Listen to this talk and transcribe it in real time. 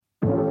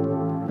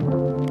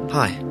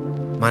Hi,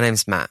 my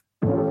name's Matt,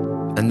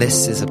 and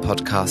this is a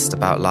podcast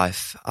about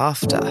life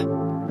after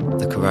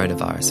the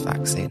coronavirus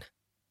vaccine.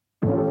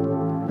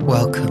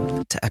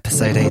 Welcome to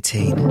episode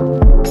 18.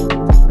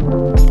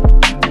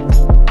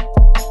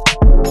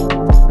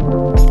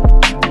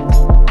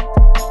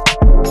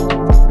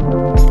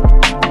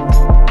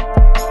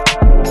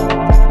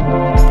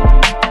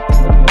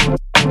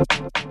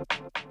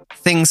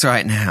 Things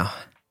right now.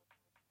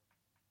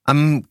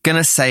 I'm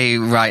gonna say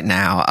right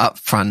now, up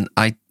front,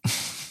 I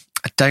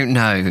don't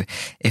know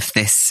if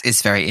this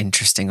is very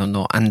interesting or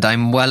not, and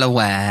I'm well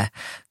aware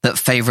that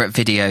favourite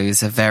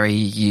videos are very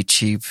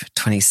YouTube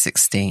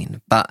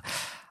 2016, but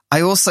I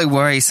also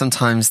worry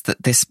sometimes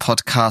that this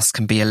podcast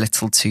can be a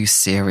little too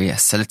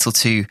serious, a little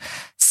too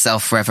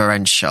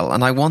self-reverential,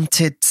 and I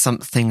wanted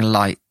something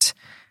light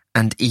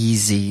and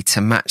easy to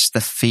match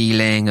the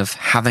feeling of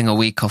having a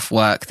week off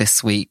work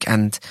this week,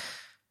 and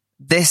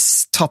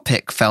this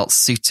topic felt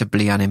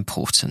suitably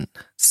unimportant.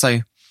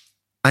 So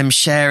I'm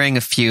sharing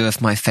a few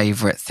of my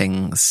favourite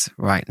things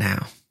right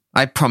now.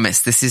 I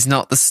promise this is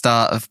not the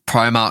start of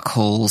Primark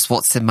hauls,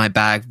 what's in my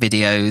bag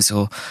videos,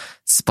 or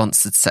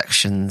sponsored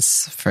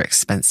sections for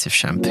expensive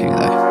shampoo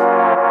though.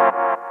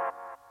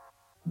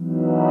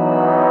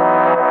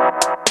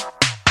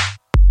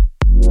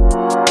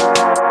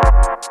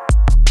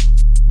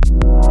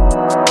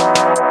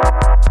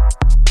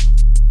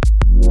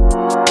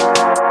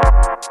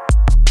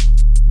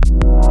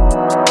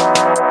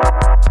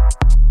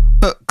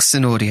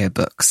 And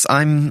audiobooks.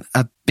 I'm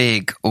a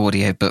big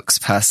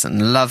audiobooks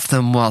person. Love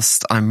them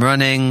whilst I'm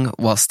running,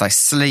 whilst I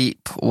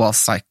sleep,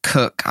 whilst I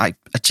cook. I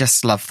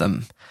just love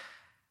them.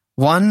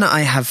 One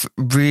I have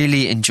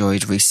really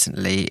enjoyed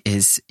recently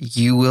is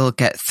You Will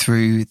Get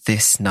Through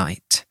This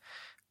Night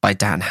by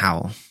Dan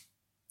Howell.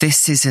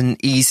 This is an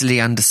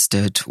easily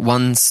understood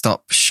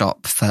one-stop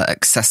shop for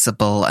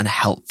accessible and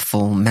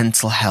helpful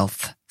mental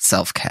health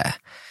self-care.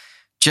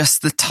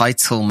 Just the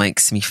title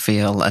makes me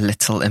feel a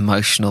little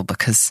emotional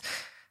because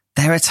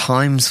there are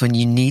times when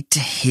you need to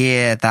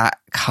hear that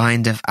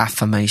kind of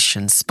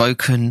affirmation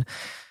spoken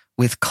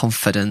with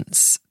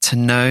confidence to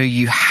know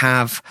you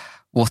have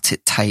what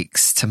it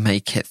takes to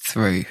make it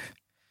through.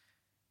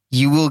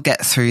 You Will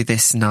Get Through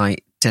This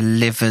Night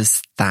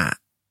delivers that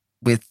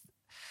with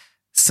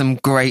some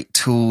great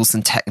tools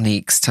and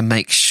techniques to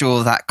make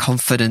sure that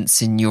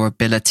confidence in your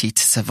ability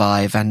to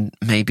survive and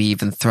maybe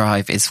even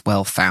thrive is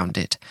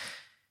well-founded.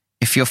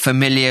 If you're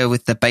familiar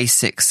with the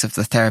basics of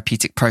the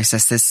therapeutic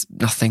process, there's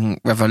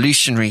nothing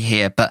revolutionary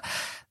here, but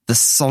the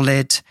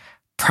solid,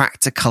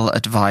 practical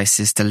advice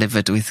is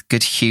delivered with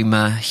good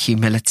humour,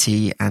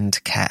 humility,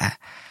 and care.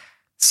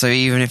 So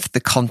even if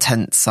the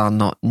contents are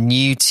not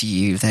new to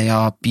you, they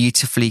are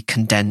beautifully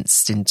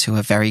condensed into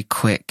a very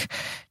quick,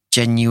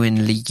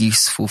 genuinely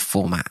useful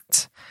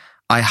format.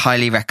 I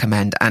highly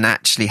recommend, and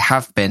actually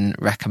have been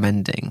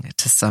recommending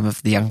to some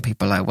of the young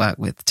people I work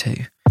with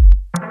too.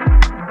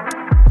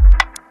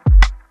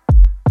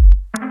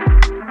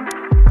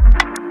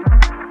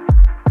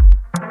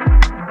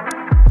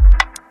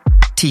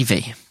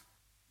 TV.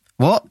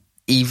 What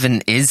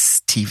even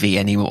is TV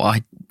anymore?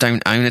 I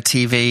don't own a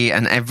TV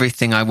and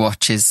everything I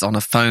watch is on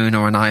a phone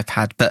or an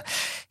iPad, but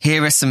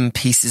here are some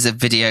pieces of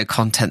video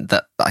content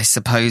that I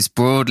suppose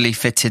broadly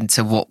fit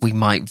into what we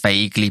might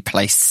vaguely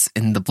place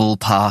in the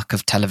ballpark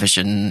of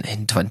television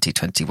in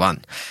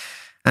 2021.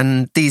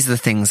 And these are the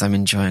things I'm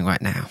enjoying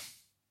right now.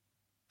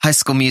 High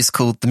School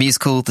Musical,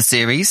 the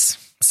series,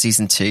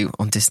 Season 2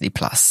 on Disney+.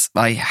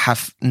 I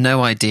have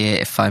no idea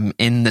if I'm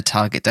in the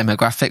target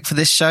demographic for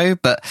this show,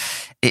 but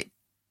it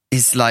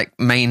is like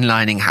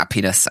mainlining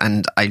happiness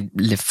and I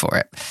live for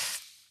it.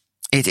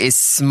 It is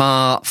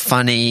smart,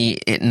 funny,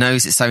 it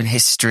knows its own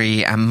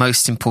history, and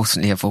most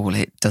importantly of all,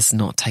 it does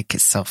not take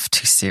itself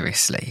too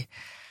seriously.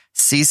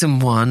 Season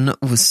 1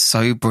 was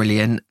so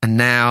brilliant, and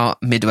now,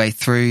 midway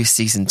through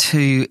Season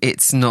 2,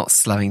 it's not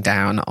slowing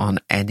down on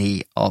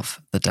any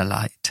of the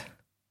delight.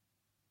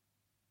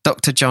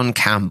 Dr. John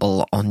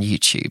Campbell on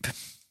YouTube.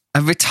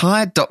 A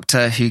retired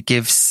doctor who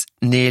gives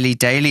nearly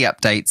daily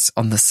updates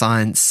on the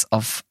science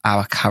of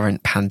our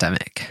current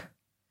pandemic.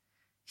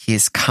 He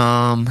is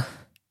calm,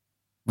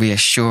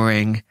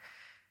 reassuring,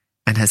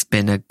 and has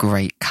been a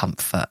great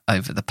comfort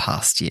over the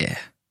past year.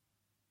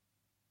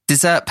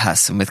 Dessert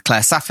Person with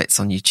Claire Saffitz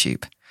on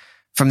YouTube.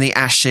 From the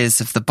ashes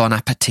of the Bon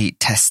Appetit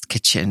test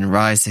kitchen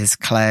rises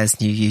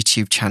Claire's new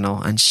YouTube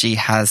channel, and she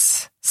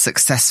has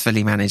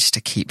successfully managed to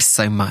keep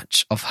so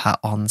much of her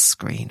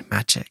on-screen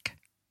magic.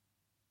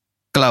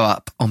 Glow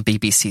Up on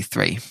BBC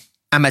Three.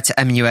 Amateur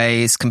MUA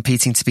is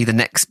competing to be the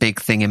next big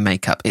thing in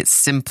makeup. It's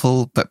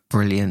simple but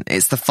brilliant.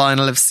 It's the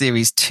final of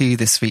Series 2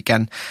 this week,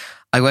 and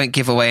I won't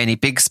give away any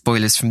big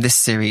spoilers from this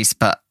series,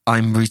 but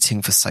I'm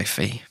rooting for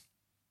Sophie.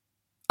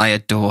 I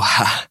adore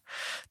her.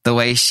 The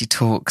way she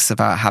talks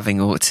about having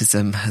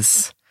autism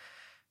has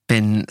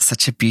been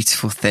such a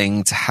beautiful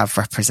thing to have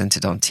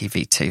represented on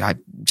TV too. I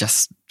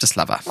just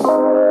love her.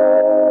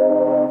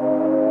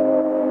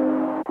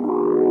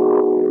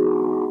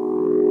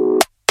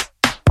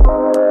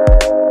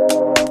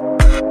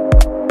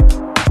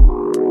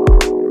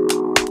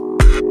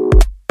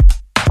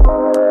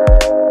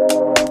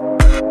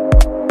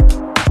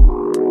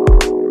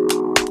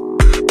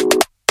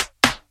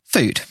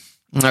 Food.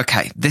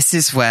 Okay, this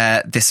is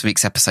where this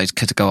week's episode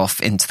could go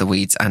off into the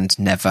weeds and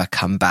never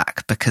come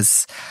back,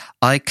 because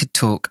I could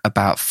talk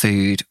about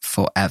food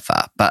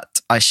forever,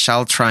 but I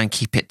shall try and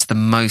keep it to the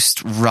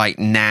most right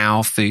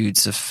now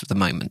foods of the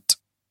moment.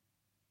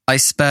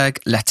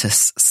 Iceberg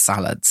lettuce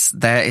salads.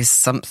 There is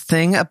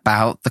something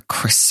about the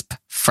crisp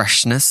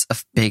freshness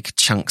of big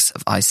chunks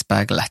of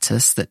iceberg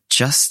lettuce that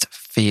just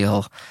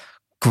feel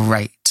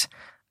great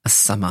as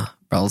summer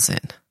rolls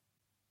in.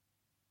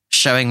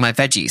 Showing my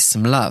veggies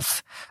some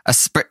love. A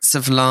spritz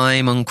of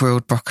lime on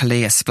grilled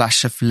broccoli, a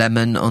splash of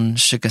lemon on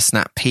sugar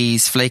snap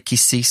peas, flaky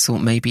sea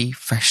salt maybe,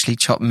 freshly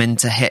chopped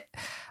mint, a hit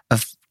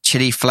of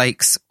chili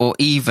flakes, or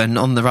even,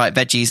 on the right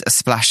veggies, a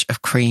splash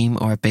of cream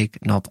or a big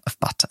knob of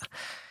butter.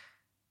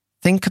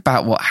 Think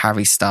about what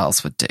Harry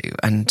Styles would do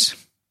and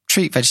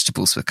treat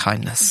vegetables with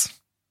kindness.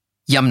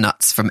 Yum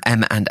nuts from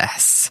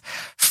M&S.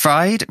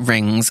 Fried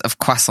rings of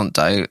croissant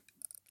dough,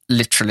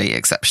 literally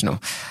exceptional.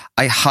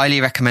 I highly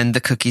recommend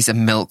the cookies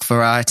and milk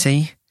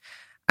variety.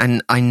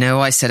 And I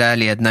know I said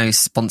earlier no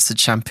sponsored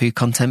shampoo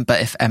content,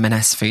 but if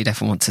M&S Food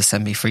ever want to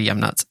send me free Yum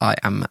nuts, I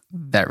am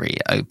very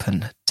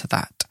open to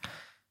that.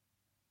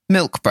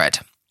 Milk bread.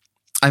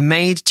 I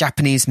made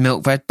Japanese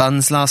milk bread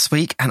buns last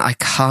week and I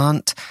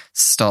can't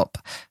stop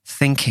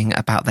thinking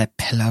about their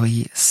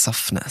pillowy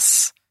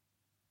softness.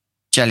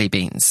 Jelly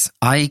beans.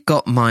 I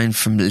got mine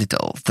from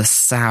Lidl, the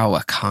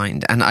sour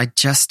kind, and I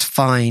just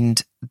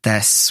find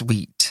their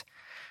sweet,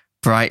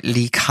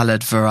 brightly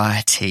coloured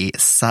variety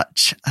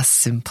such a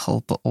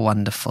simple but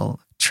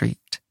wonderful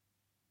treat.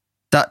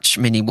 Dutch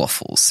mini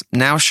waffles.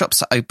 Now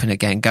shops are open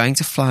again, going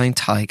to Flying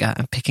Tiger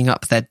and picking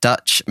up their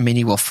Dutch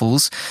mini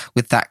waffles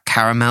with that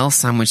caramel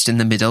sandwiched in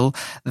the middle.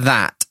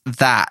 That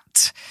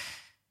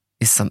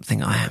is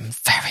something I am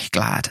very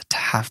glad to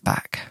have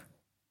back.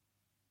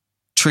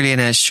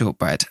 Trillionaire's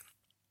shortbread.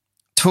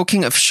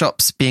 Talking of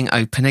shops being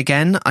open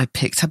again, I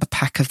picked up a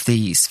pack of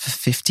these for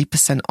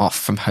 50% off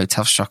from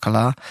Hotel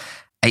Chocolat,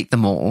 ate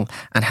them all,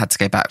 and had to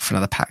go back for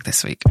another pack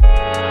this week.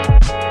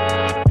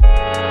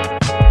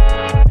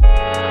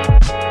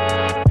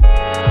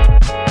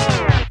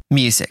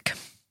 Music.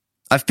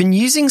 I've been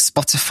using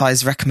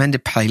Spotify's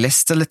recommended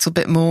playlist a little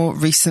bit more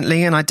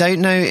recently, and I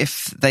don't know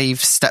if they've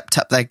stepped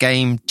up their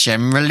game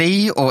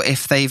generally or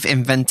if they've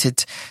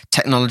invented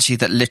technology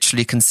that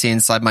literally can see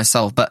inside my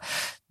soul, but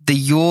the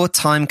Your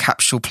Time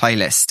Capsule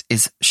playlist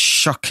is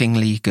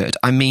shockingly good.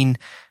 I mean,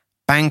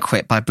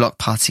 Banquet by Block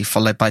Party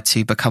followed by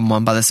Two Become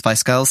One by the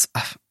Spice Girls.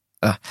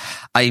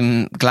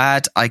 I'm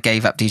glad I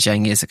gave up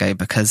DJing years ago,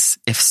 because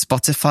if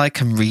Spotify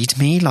can read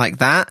me like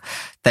that,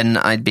 then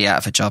I'd be out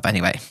of a job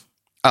anyway.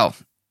 Oh,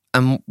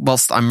 and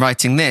whilst I'm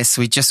writing this,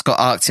 we just got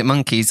Arctic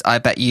Monkeys, I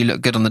Bet You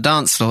Look Good on the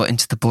Dance Floor,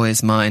 into The Boy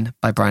Is Mine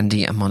by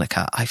Brandy and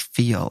Monica. I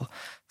feel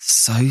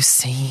so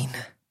seen.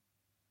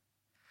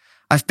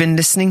 I've been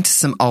listening to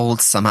some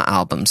old summer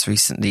albums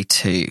recently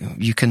too.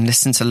 You can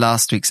listen to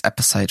last week's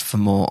episode for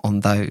more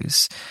on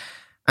those.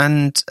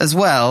 And as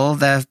well,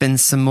 there have been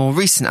some more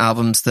recent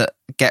albums that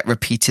get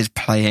repeated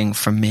playing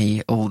from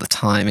me all the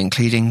time,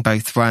 including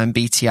both Ryan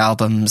Beatty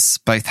albums,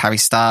 both Harry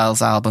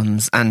Styles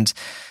albums, and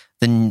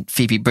the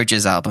Phoebe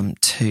Bridgers album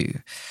too.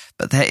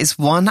 But there is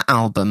one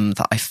album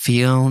that I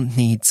feel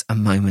needs a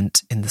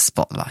moment in the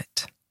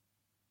spotlight.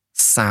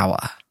 Sour.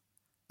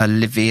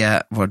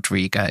 Olivia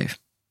Rodrigo.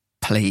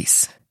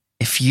 Please,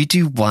 if you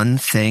do one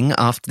thing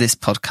after this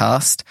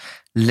podcast,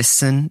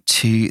 listen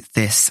to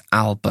this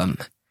album.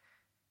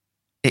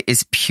 It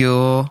is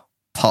pure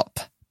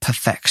pop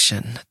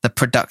perfection. The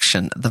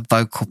production, the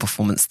vocal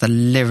performance, the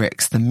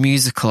lyrics, the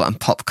musical and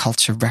pop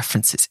culture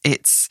references.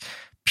 It's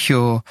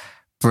pure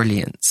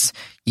brilliance.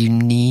 You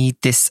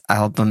need this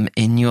album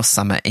in your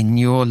summer, in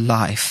your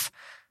life,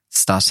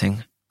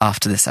 starting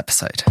after this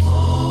episode.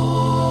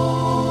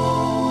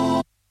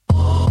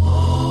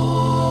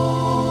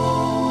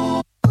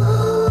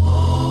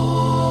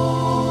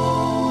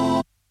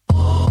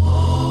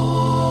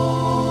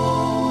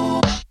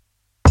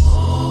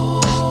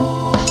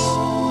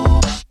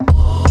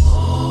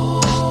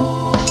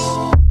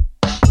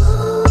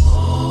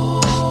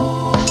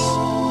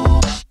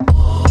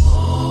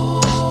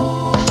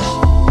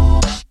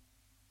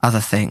 Other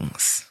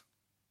things.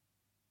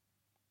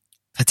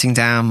 Putting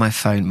down my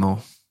phone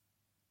more.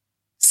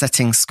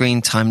 Setting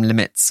screen time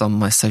limits on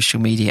my social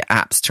media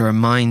apps to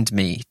remind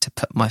me to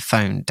put my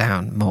phone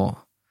down more.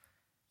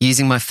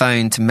 Using my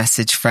phone to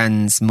message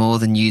friends more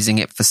than using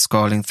it for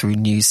scrolling through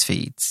news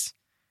feeds.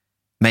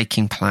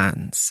 Making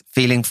plans.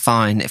 Feeling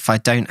fine if I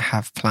don't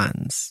have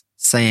plans.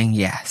 Saying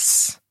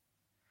yes.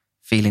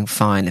 Feeling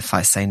fine if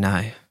I say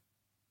no.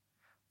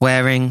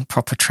 Wearing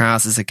proper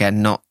trousers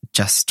again, not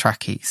just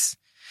trackies.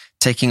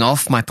 Taking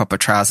off my proper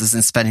trousers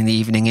and spending the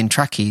evening in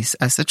trackies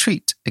as a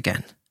treat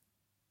again.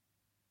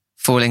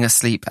 Falling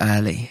asleep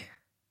early.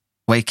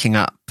 Waking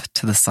up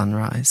to the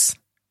sunrise.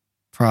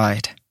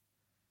 Pride.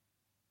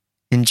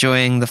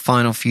 Enjoying the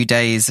final few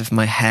days of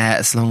my hair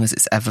as long as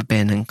it's ever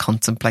been and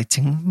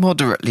contemplating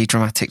moderately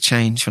dramatic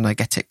change when I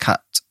get it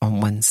cut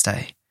on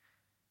Wednesday.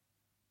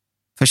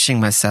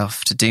 pushing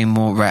myself to do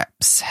more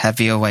reps,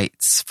 heavier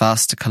weights,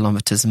 faster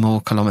kilometers,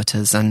 more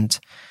kilometers, and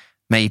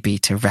maybe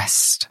to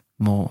rest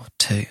more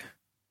too.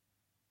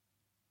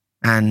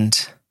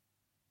 And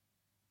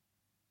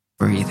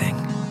breathing.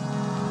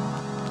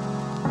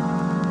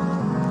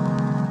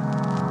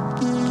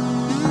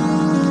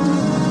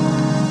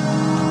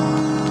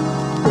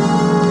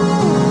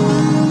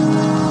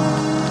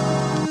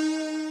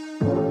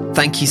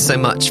 Thank you so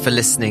much for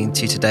listening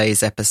to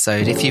today's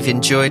episode. If you've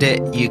enjoyed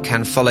it, you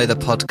can follow the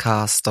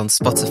podcast on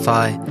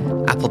Spotify,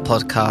 Apple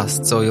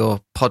Podcasts, or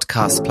your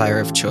podcast player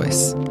of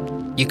choice.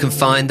 You can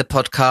find the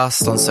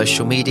podcast on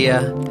social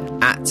media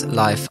at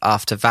Life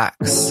After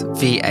Vax,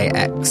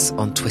 VAX,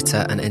 on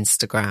Twitter and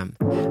Instagram.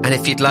 And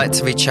if you'd like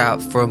to reach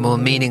out for a more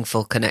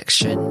meaningful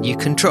connection, you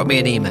can drop me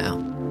an email.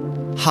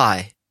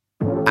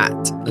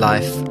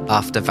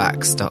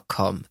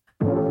 hi@lifeaftervax.com.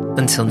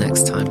 Until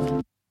next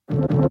time.